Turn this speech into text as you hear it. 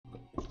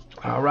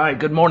All right,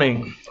 good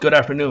morning, good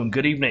afternoon,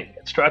 good evening.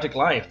 It's Tragic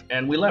Life,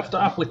 and we left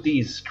off with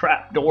these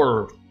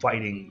trapdoor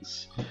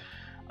fightings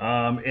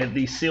in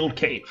the sealed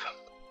cave.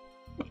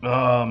 We're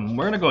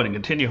gonna go ahead and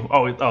continue.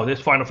 This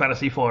Final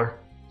Fantasy IV.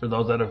 For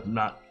those that have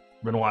not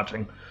been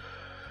watching,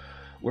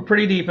 we're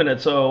pretty deep in it,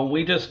 so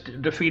we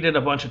just defeated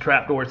a bunch of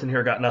trapdoors in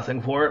here, got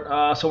nothing for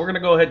it. So we're gonna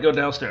go ahead and go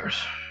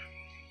downstairs.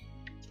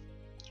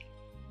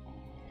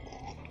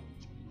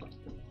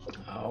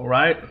 All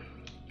right,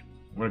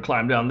 we're gonna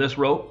climb down this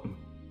rope.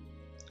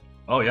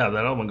 Oh yeah,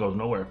 that other one goes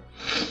nowhere.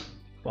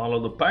 Follow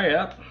the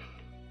path.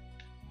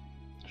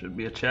 Should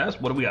be a chest.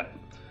 What do we got?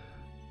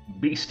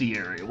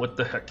 Bestiary. What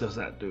the heck does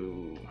that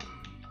do?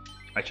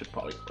 I should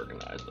probably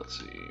organize. Let's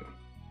see.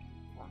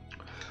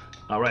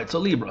 Alright, so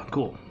Libra.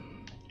 Cool.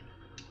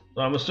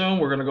 So I'm assuming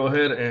we're going to go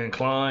ahead and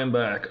climb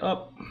back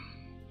up.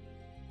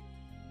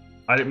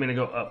 I didn't mean to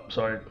go up.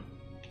 Sorry.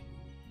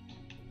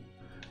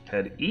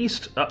 Head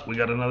east. Up. We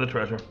got another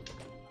treasure.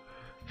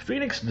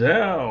 Phoenix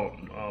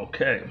down.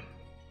 Okay.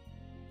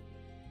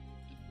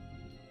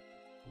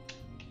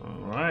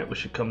 Alright, we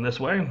should come this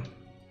way.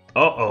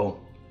 Uh-oh.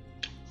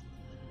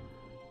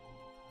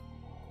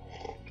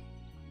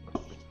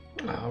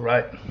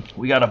 Alright,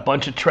 we got a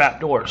bunch of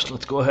trapdoors.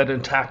 Let's go ahead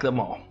and attack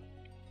them all.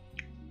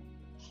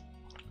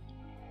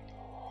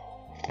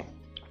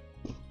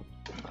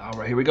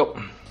 Alright, here we go.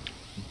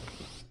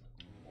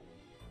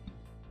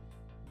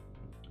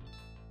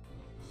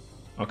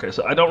 Okay,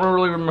 so I don't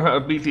really remember how to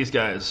beat these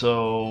guys,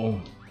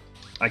 so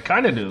I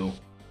kind of do.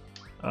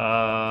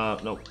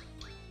 Nope.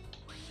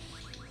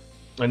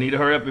 I need to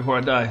hurry up before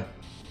I die.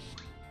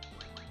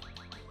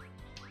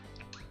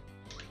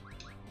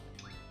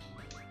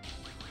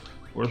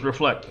 Where's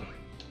Reflect?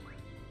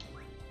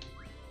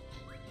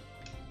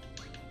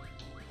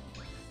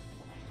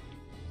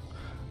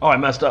 Oh, I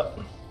messed up.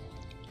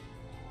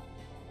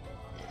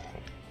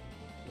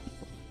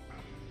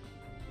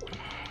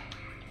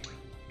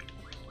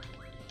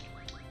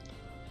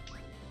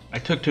 I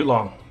took too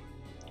long.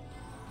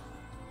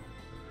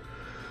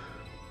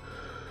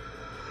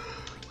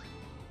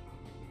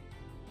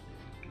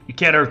 You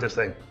can't hurt this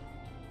thing.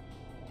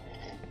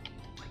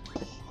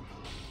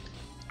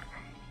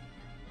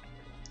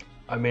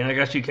 I mean, I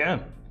guess you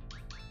can.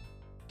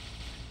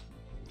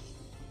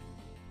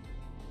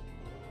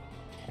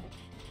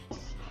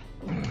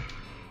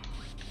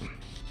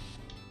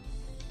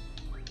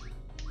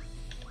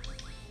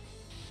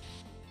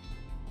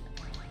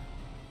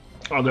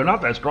 Oh, they're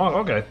not that strong.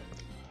 Okay.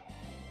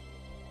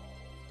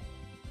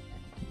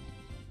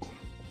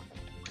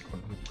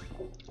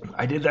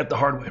 I did that the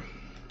hard way.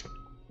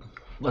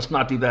 Let's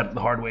not do that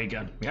the hard way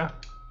again. Yeah?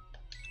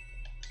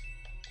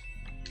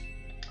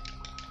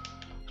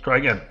 Let's try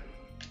again.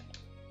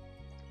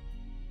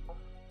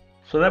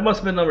 So that must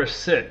have been number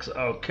 6.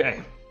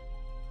 Okay.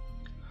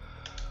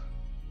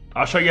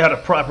 I'll show you how to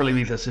properly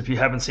beat this if you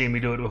haven't seen me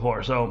do it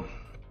before. So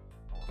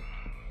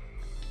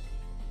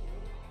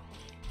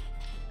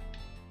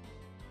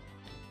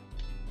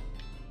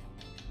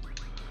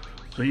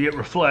you get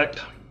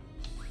Reflect.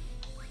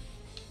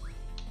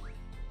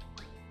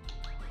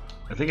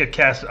 I think it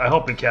cast. I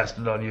hope it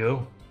casted on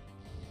you.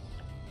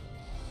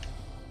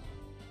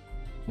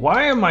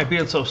 Why am I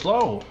being so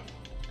slow?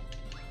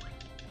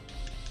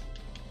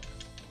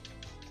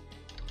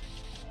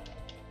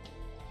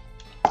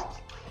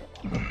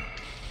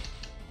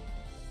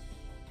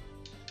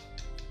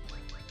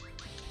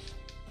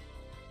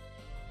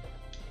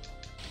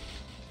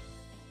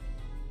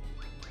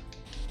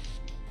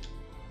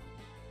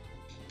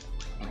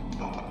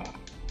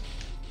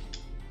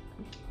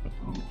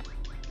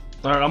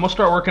 Alright, I'm gonna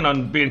start working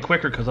on being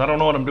quicker because I don't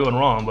know what I'm doing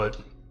wrong, but...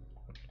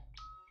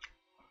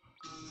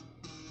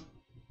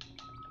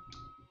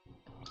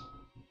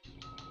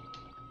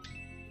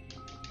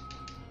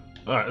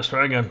 Alright, let's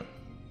try again.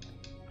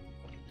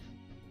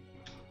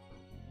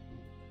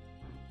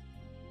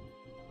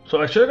 So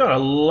I should have got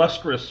a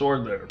lustrous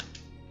sword there.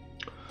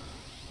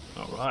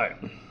 Alright.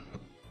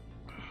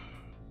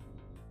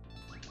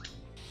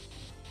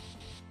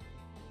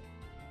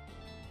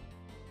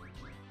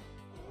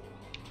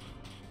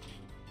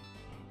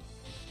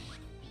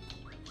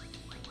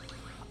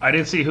 I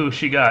didn't see who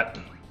she got.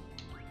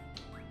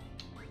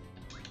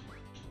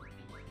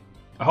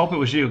 I hope it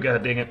was you,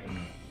 god dang it.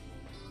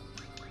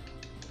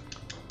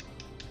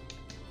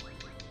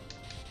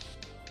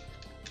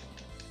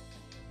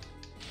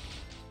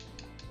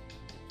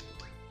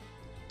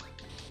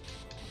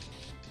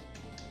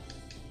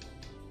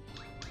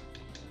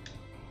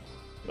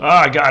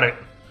 Ah, I got it.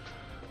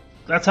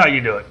 That's how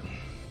you do it.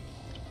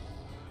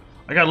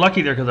 I got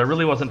lucky there because I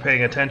really wasn't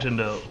paying attention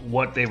to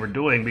what they were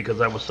doing because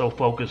I was so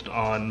focused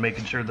on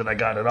making sure that I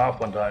got it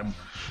off one time.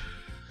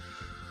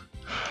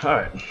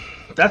 Alright,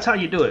 that's how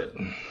you do it.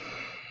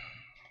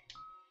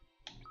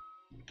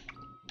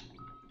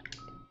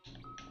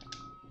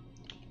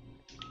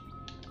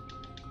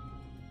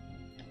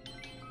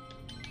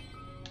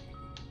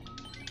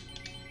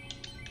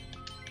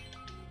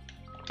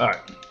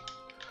 Alright,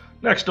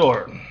 next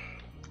door.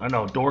 I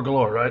know, door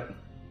galore, right?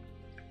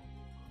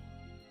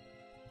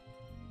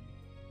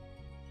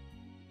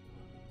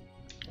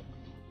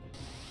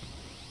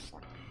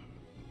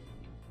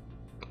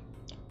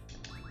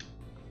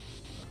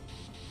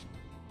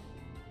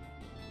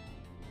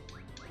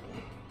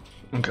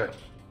 Okay.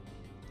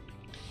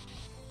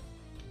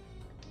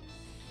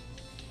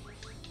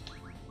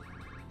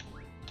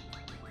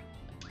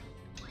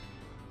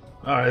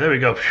 Alright, there we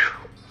go.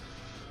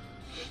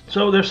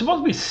 So there's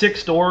supposed to be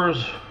 6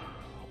 doors.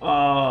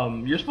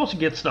 You're supposed to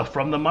get stuff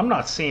from them. I'm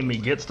not seeing me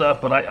get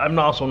stuff, but I'm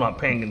also not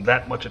paying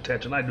that much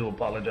attention. I do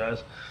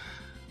apologize.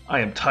 I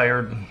am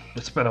tired.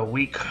 It's been a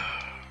week.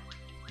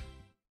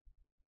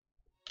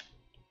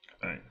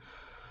 Alright.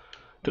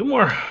 2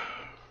 more.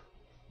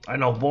 I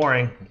know,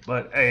 boring,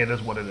 but hey, it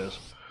is what it is.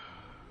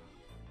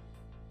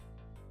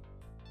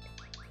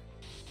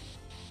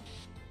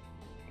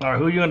 Alright,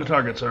 who are you going to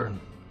target, sir?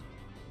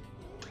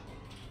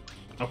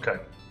 Okay.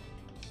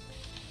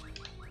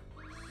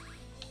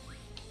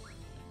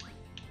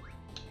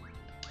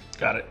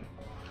 Got it.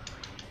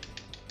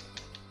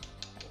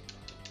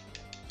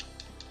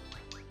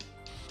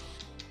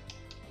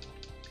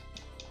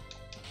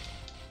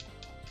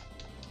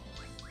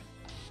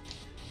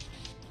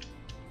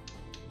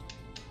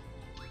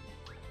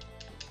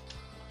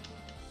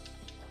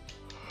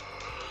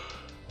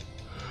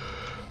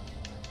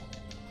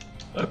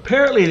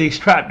 Apparently these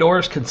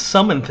trapdoors can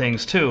summon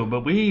things too,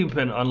 but we've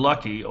been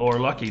unlucky or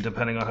lucky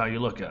depending on how you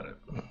look at it.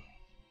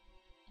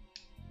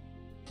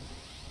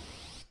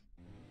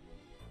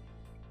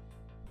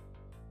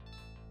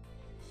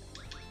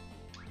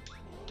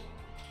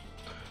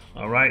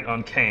 Alright,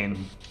 on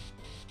Kane.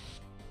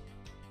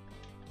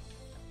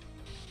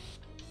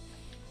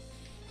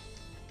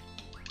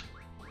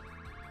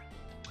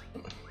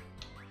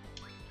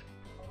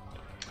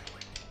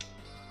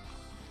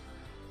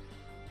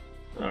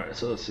 Alright,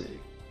 so let's see.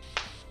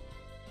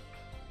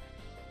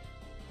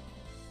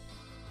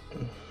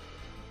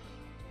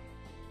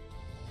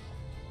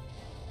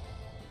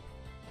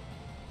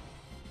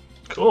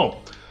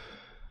 Cool.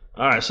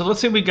 Alright, so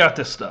let's see if we got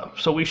this stuff.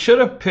 So we should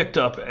have picked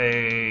up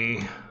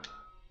a...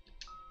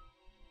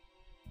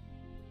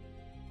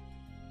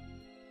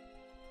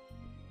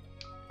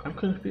 I'm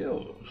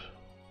confused.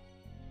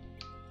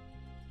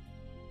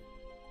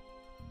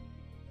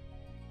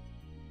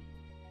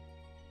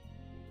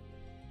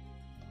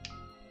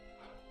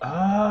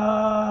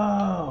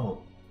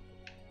 Oh.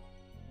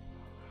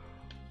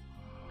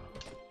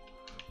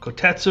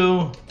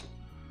 Kotetsu.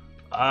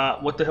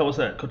 What the hell was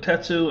that?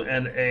 Kotetsu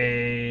and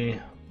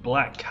a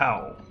black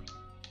cow.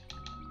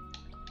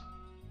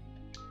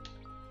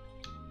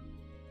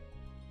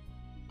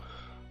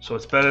 So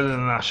it's better than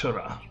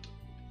Ashura.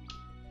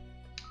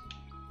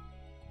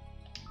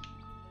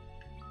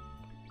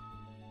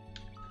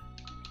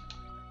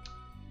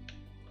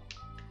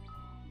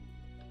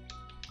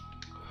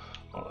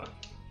 Hold on.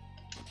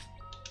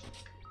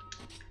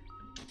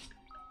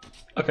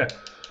 Okay,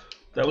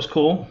 that was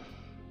cool.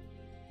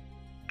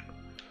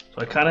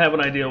 So I kind of have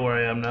an idea where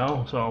I am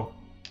now. So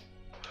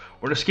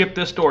we're gonna skip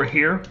this door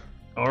here,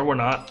 or we're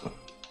not.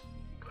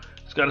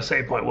 It's got a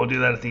save point. We'll do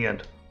that at the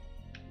end.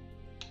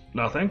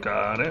 Nothing.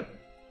 Got it.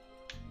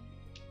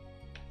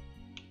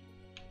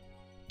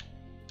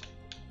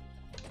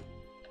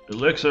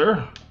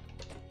 Elixir.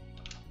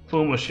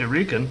 Fuma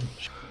Shuriken.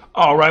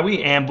 All right,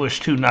 we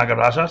ambushed 2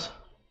 Nagarajas.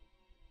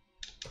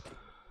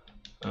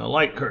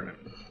 Light curtain.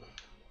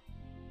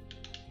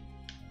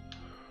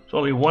 There's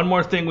only one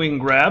more thing we can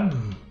grab.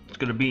 It's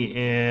going to be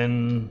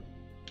in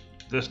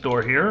this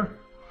door here.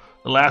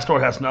 The last door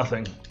has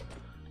nothing.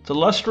 It's a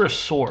lustrous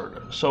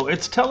sword. So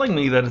it's telling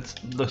me that it's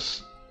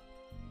this.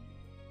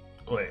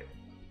 Wait.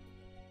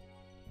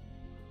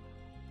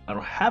 I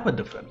don't have a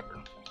defender.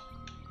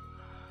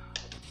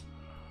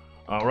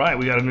 Alright,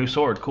 we got a new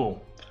sword.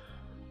 Cool.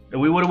 If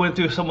we would have went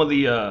through some of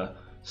the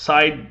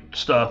side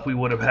stuff, we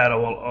would have had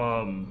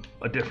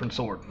a different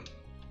sword.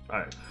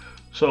 Alright.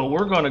 So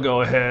we're going to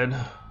go ahead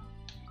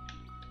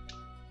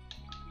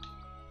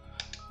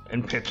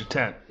and pitch a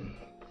tent.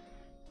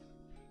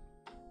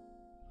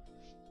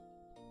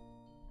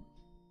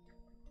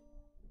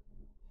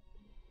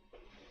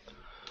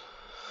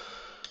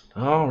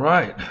 All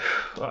right.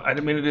 I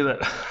didn't mean to do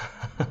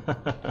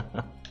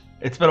that.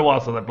 It's been a while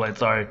since I played,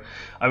 sorry.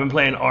 I've been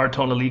playing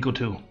Tonalico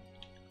 2,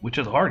 which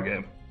is a hard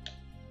game.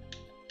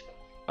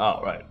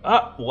 All right.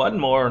 One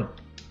more.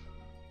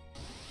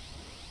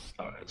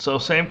 All right. So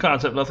same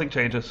concept, nothing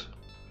changes.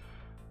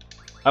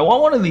 I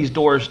want one of these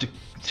doors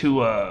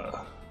to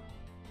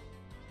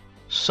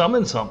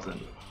summon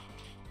something.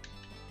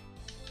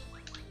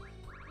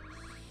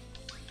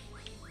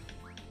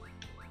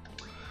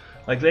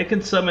 Like they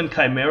can summon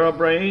Chimera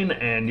Brain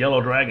and Yellow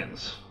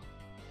Dragons,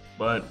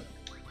 but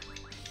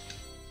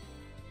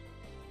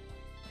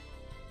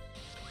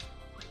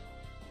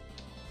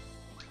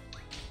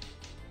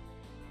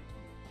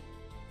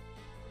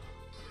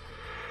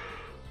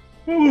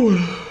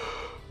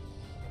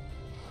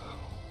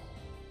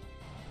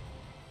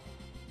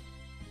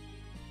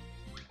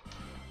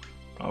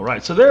all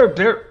right, so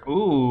they're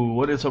ooh,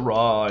 what is a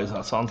rise?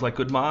 That sounds like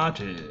good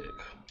magic.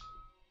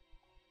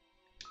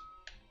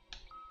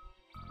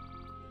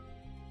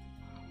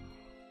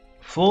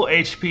 Full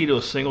HP to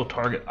a single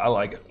target. I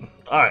like it.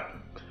 Alright.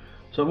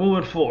 So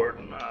moving forward.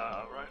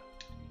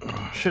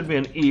 Right. Should be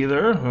an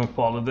either. I'm going to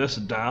follow this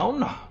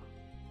down.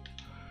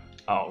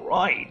 All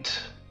right.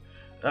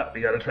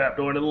 We got a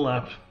trapdoor to the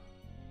left.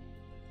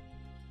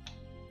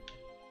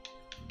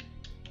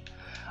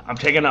 I'm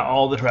taking out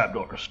all the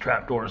trapdoors.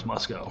 Trapdoors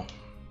must go.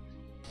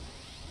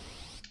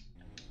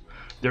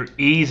 They're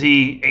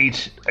easy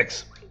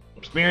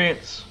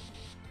experience.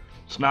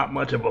 It's not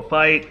much of a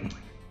fight.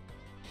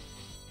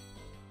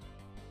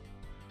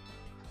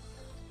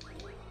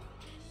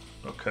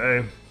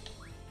 Okay.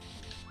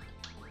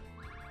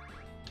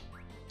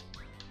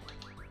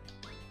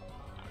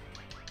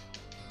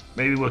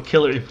 Maybe we'll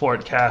kill it before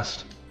it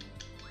casts.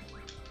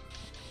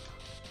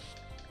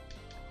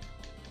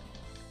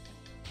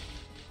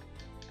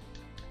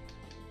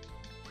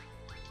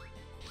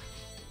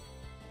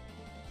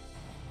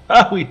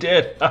 Ah, we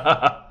did.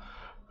 All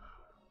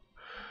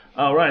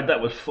right,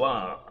 that was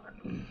fun.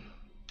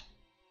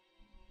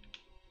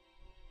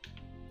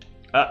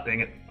 Ah,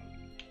 dang it.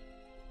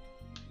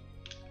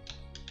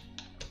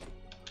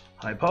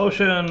 High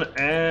potion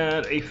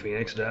and a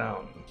phoenix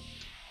down.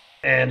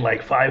 And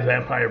like 5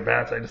 vampire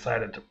bats, I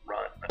decided to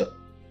run.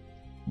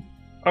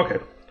 Okay.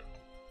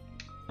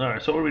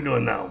 Alright, so what are we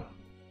doing now?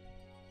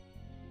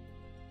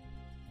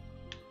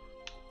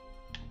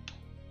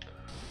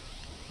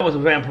 That was a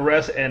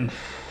vampiress and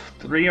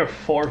 3 or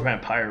 4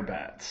 vampire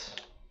bats.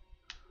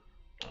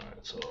 Alright,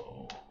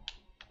 so...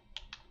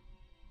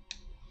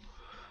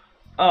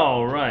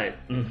 Alright,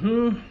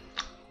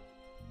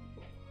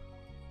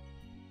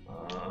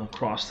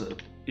 across the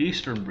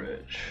eastern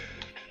bridge.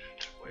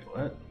 Wait,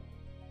 what?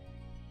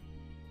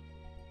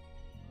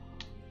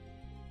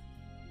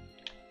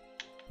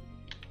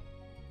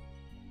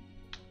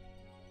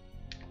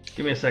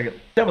 Give me a second.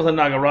 That was a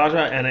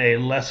Nagaraja and a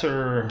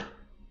lesser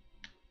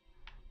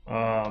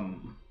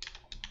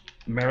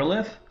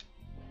Merilith.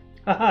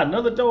 Haha,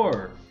 another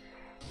door.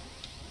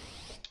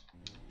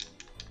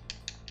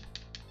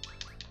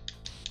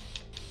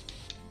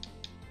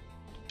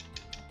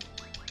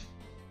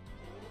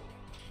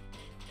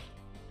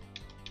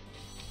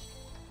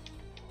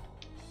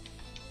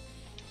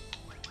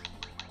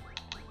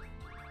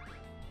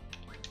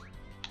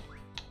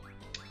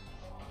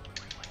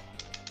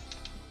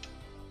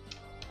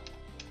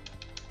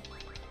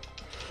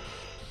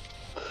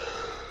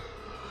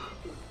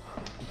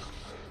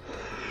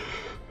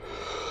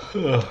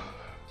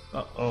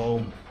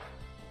 Uh-oh.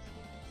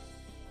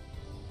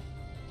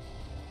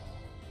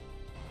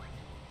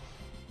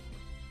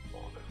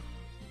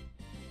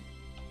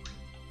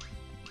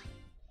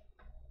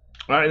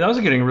 Alright, those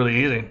are getting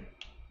really easy.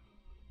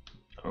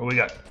 Oh,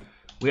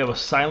 we have a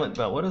silent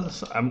bell. What is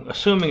this? I'm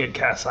assuming it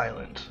casts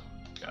silent.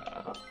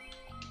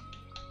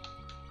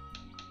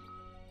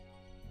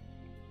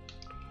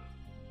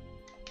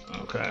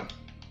 Okay.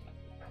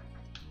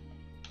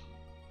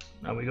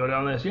 Now we go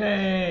down this.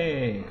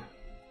 Yay!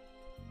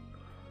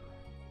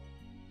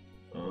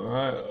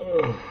 Alright.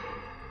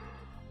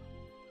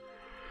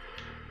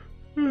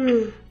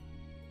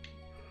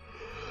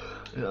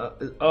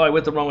 Oh, I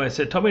went the wrong way. I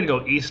said, tell me to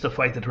go east to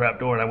fight the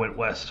trapdoor, and I went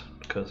west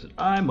because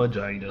I'm a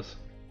genius.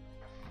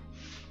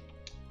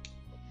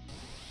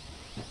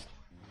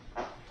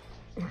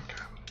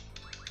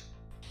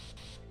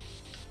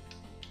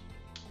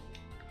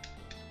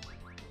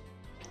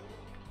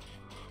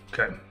 Okay.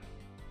 Okay.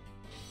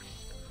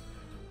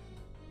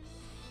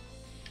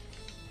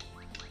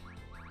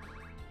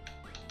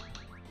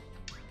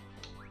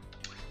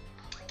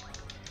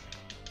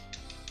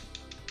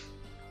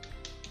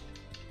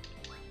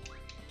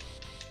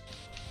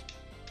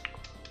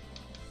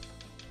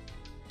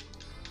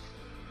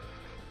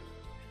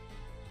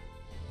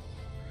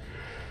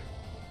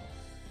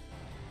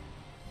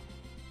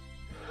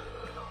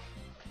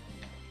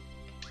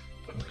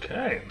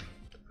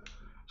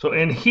 So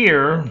in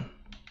here,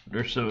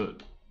 there's a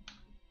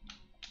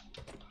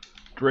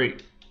dry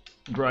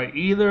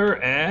ether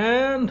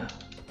and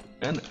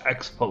an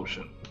X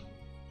potion.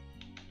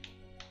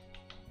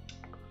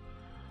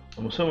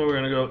 I'm assuming we're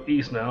gonna go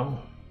east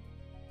now,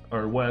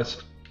 or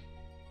west.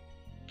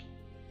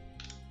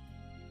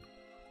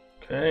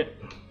 Okay.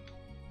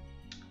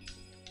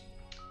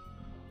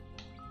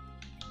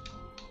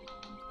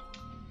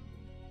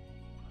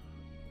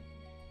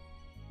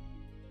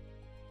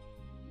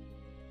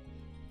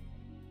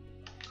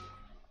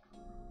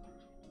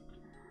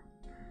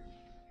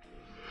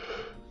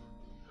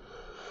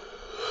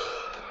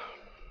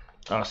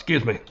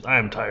 Excuse me, I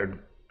am tired.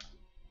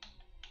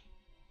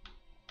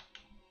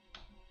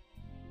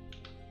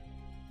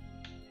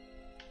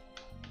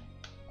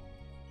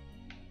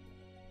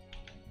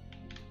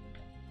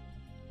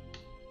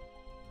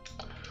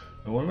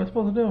 What am I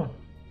supposed to do?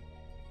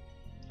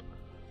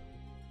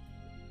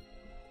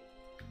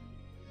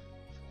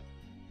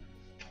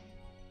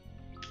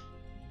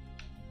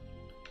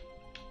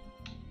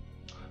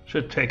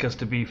 Should take us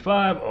to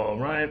B5, all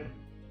right.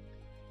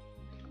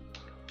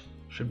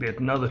 Should be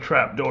another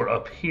trapdoor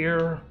up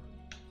here.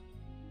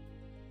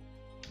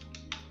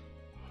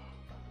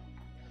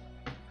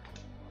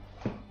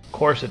 Of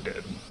course it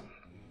did.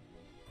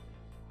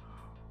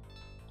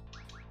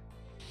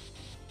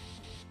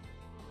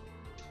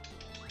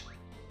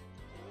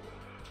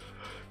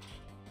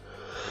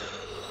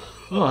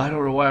 Oh, I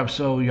don't know why I'm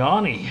so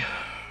yawny.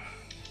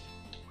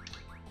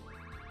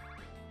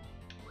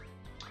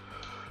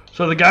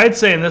 So the guide's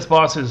saying this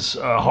boss is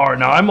hard.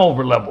 Now, I'm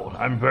over-leveled.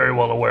 I'm very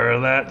well aware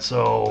of that,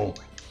 so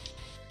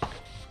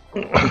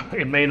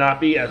it may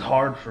not be as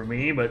hard for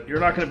me, but you're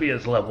not going to be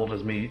as leveled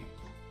as me.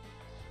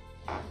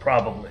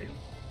 Probably.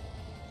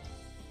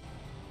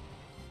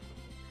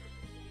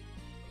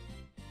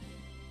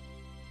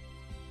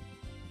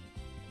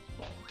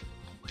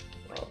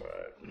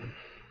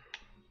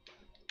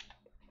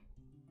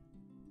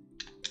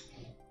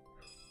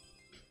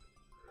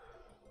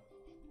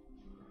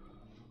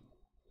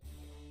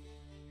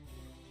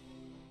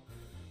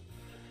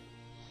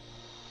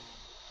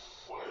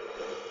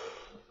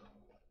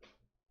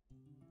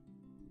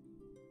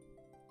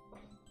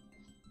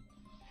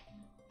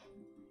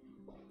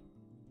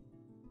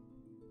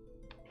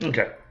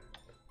 Okay.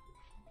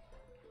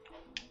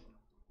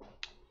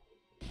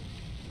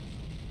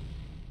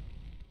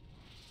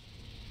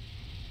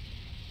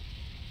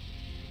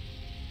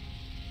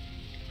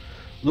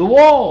 The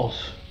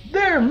walls!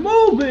 They're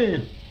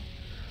moving!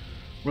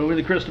 Removing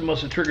the crystal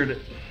must have triggered it.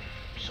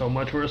 So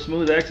much for a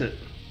smooth exit.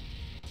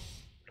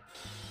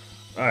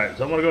 Alright,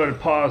 so I'm going to go ahead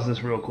and pause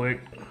this real quick.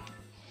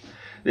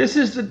 This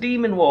is the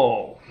demon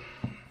wall.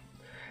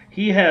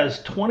 He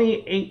has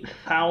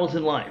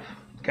 28,000 life.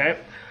 Okay?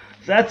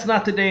 That's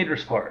not the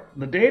dangerous part.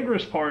 The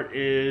dangerous part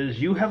is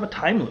you have a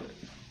time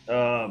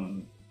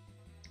limit.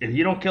 If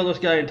you don't kill this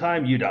guy in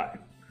time, you die.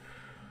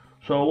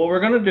 So what we're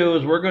going to do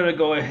is we're going to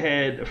go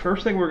ahead. The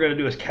first thing we're going to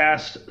do is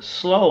cast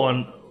slow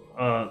on.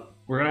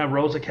 We're going to have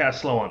Rosa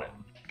cast slow on it.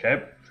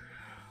 Okay.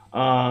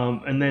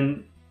 And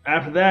then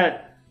after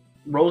that,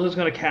 Rosa's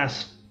going to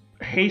cast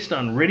haste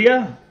on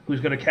Rydia, who's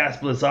going to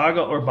cast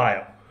Blizzaga or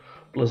Bio.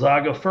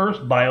 Blizzaga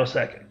first, Bio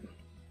second.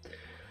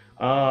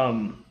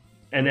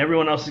 And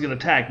everyone else is going to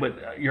attack,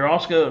 but you're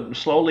also going to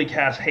slowly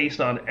cast haste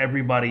on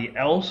everybody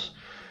else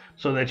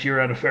so that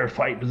you're at a fair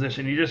fight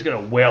position. You're just going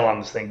to wail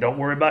on this thing. Don't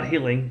worry about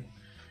healing.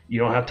 You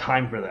don't have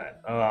time for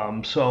that.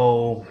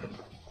 So,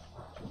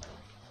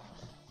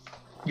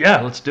 yeah,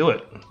 let's do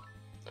it.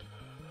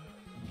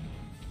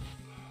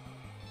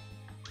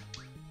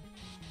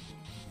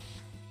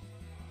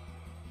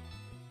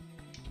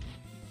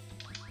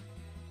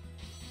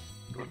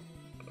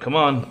 Come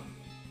on.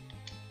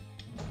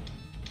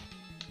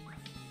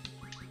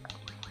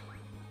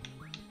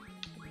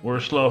 We're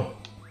slow.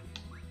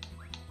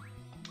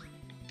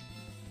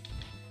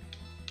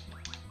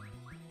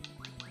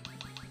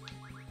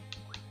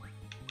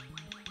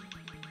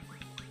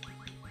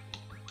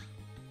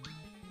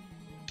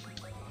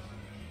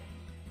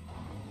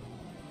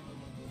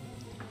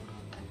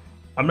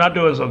 I'm not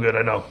doing so good,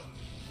 I know.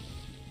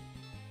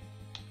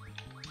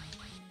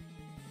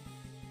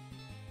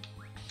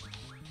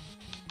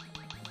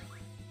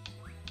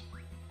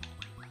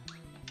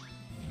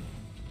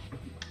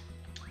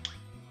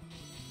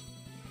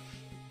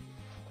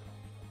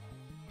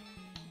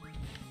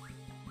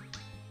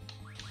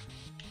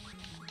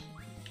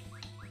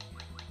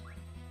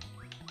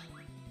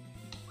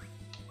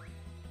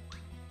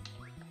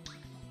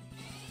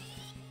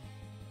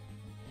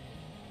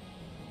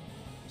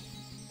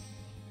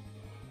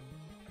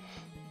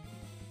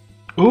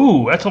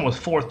 Ooh, that's almost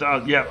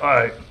 4,000. Yeah, all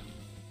right.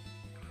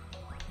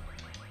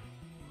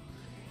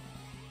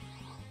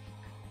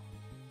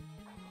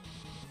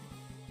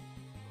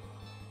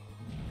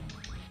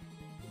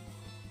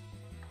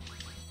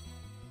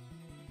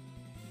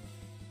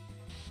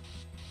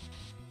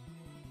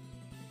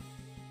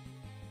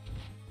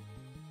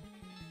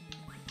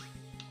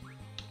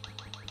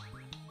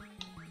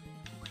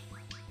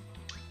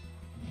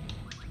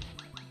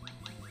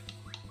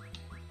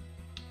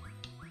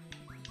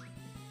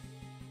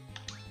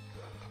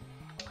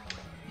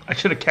 I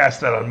should have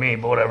cast that on me,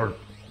 but whatever.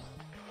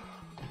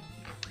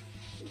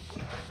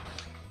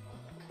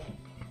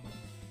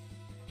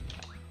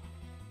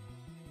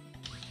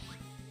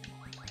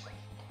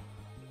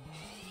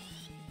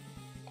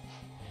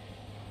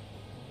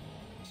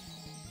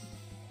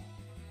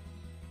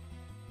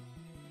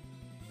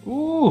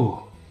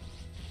 Ooh.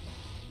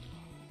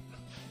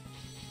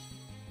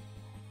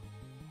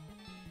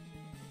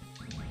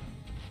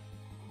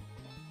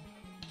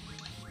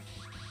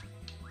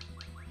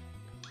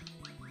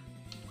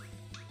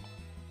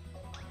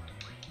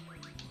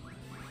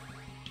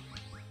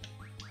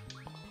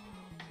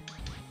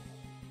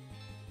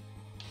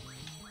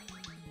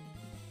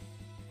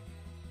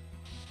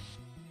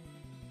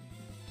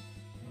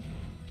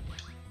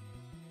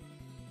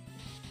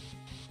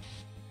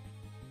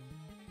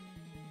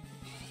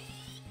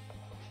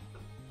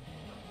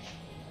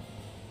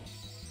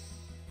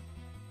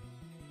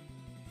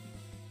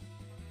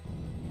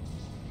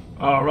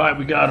 All right,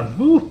 we got him.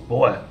 Ooh,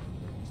 boy.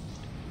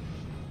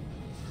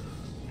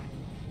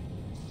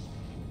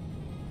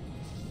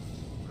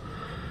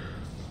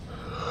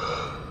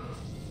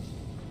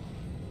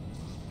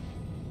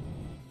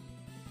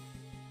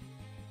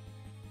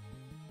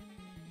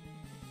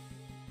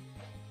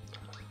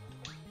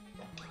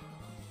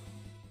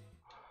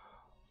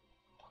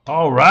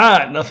 All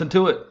right, nothing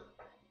to it.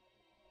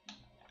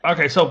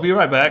 Okay, so be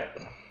right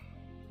back.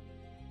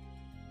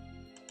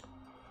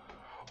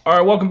 All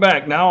right, welcome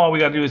back. Now all we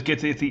gotta do is get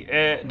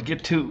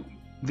to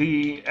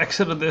the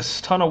exit of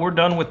this tunnel. We're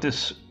done with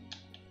this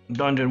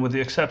dungeon, with the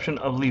exception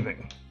of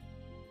leaving.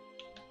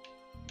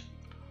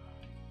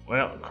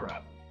 Well,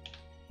 crap.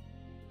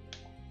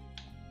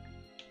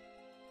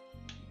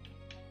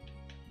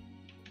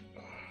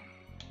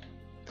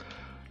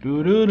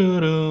 Do do do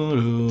do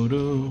do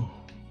do.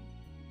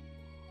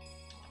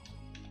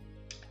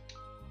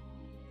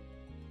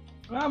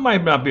 That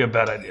might not be a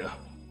bad idea.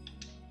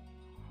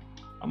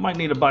 I might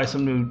need to buy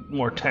some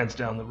more tents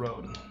down the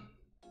road.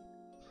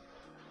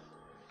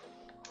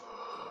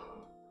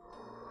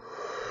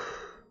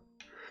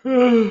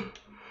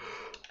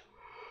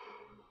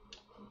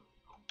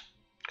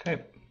 Okay.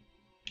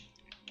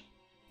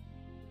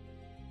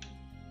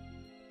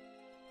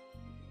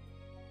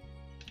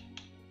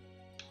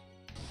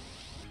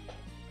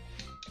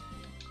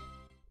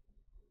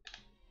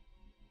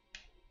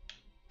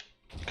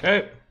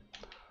 Okay.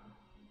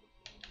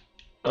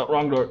 Oh,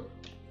 wrong door.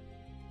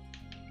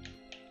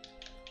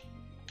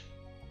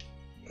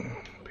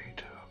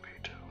 B2.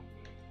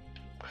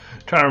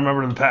 Trying to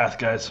remember the path,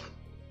 guys.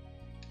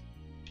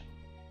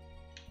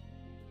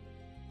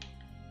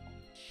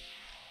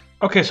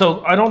 Okay,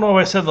 so I don't know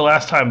if I said the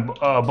last time,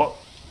 but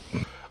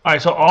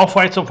alright, so all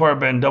fights so far have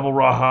been double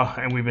Raha,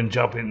 and we've been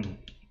jumping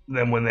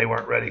them when they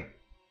weren't ready.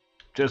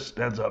 Just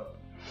heads up.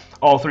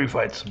 All 3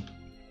 fights.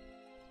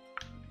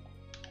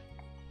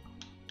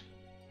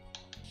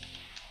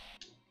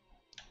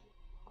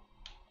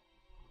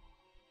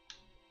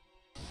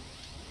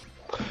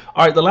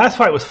 Alright, the last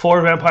fight was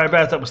 4 vampire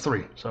bats, that was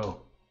 3,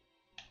 so.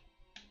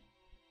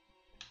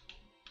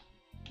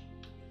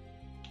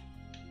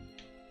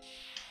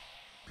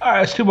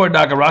 Alright, it's 2 more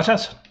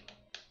Nagarachas.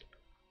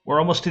 We're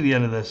almost to the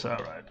end of this,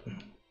 alright.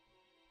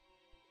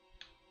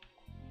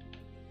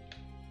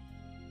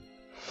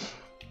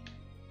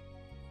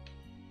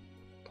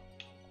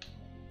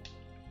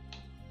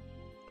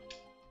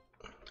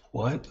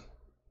 What?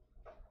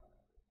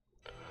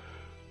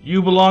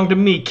 You belong to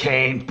me,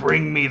 Cain.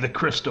 Bring me the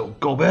crystal.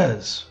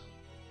 Gobez.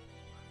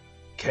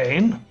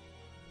 Cain?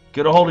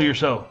 Get a hold of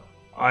yourself.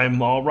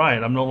 I'm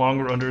alright. I'm no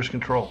longer under his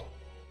control.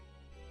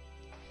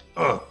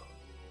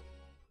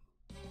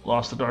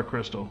 Lost the dark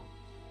crystal.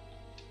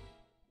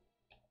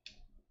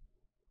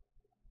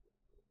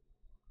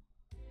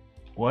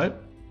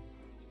 What?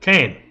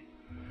 Cain.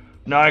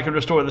 Now I can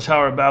restore the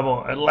Tower of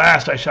Babel. At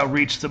last I shall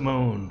reach the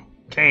moon.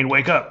 Cain,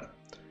 wake up.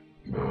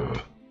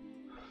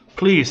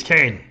 Please,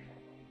 Cain.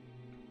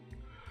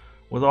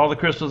 With all the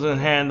crystals in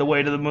hand, the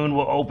way to the moon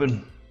will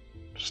open.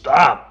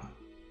 Stop.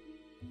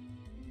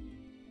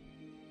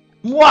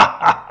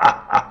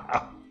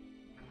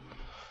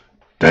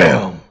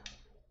 Damn.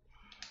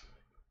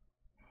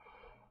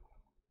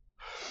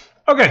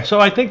 Okay, so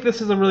I think this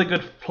is a really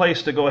good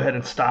place to go ahead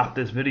and stop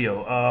this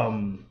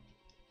video.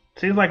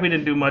 Seems like we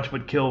didn't do much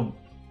but kill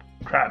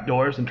trap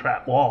doors and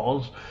trap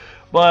walls.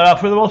 But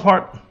for the most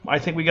part, I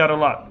think we got a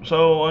lot.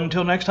 So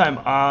until next time,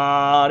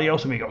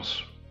 adios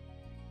amigos.